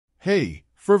Hey,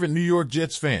 fervent New York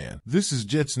Jets fan, this is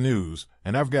Jets News,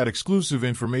 and I've got exclusive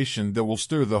information that will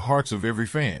stir the hearts of every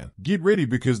fan. Get ready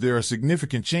because there are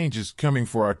significant changes coming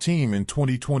for our team in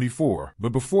 2024.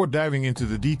 But before diving into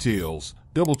the details,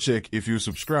 double check if you're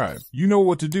subscribed. You know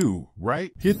what to do,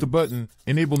 right? Hit the button,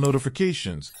 enable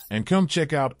notifications, and come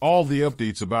check out all the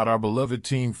updates about our beloved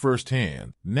team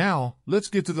firsthand. Now, let's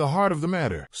get to the heart of the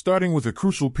matter, starting with a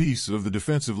crucial piece of the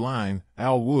defensive line,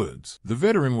 Al Woods. The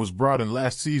veteran was brought in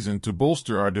last season to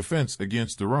bolster our defense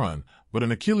against the run, but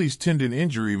an Achilles tendon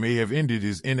injury may have ended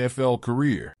his NFL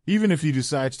career. Even if he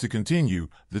decides to continue,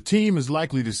 the team is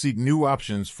likely to seek new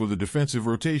options for the defensive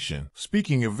rotation.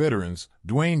 Speaking of veterans,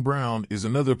 Dwayne Brown is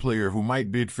another player who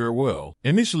might bid farewell.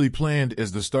 Initially planned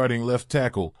as the starting left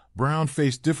tackle, Brown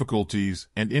faced difficulties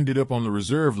and ended up on the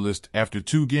reserve list after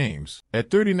 2 games. At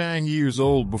 39 years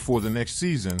old before the next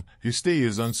season, his stay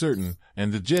is uncertain,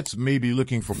 and the Jets may be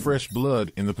looking for fresh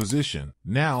blood in the position.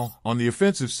 Now, on the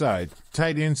offensive side,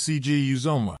 tight end C.J.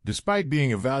 Uzomah. Despite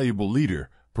being a valuable leader,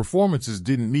 performances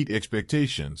didn't meet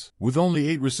expectations. With only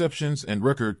 8 receptions and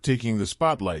record taking the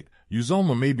spotlight,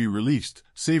 Uzomah may be released,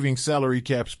 saving salary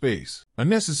cap space. A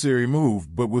necessary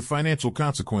move, but with financial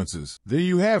consequences. There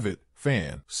you have it,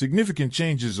 fan. Significant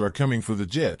changes are coming for the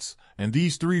Jets, and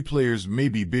these 3 players may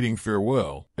be bidding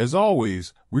farewell. As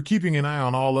always, we're keeping an eye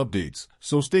on all updates,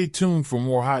 so stay tuned for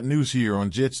more hot news here on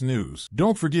Jets News.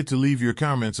 Don't forget to leave your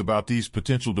comments about these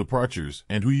potential departures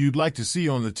and who you'd like to see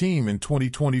on the team in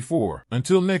 2024.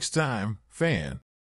 Until next time, fan.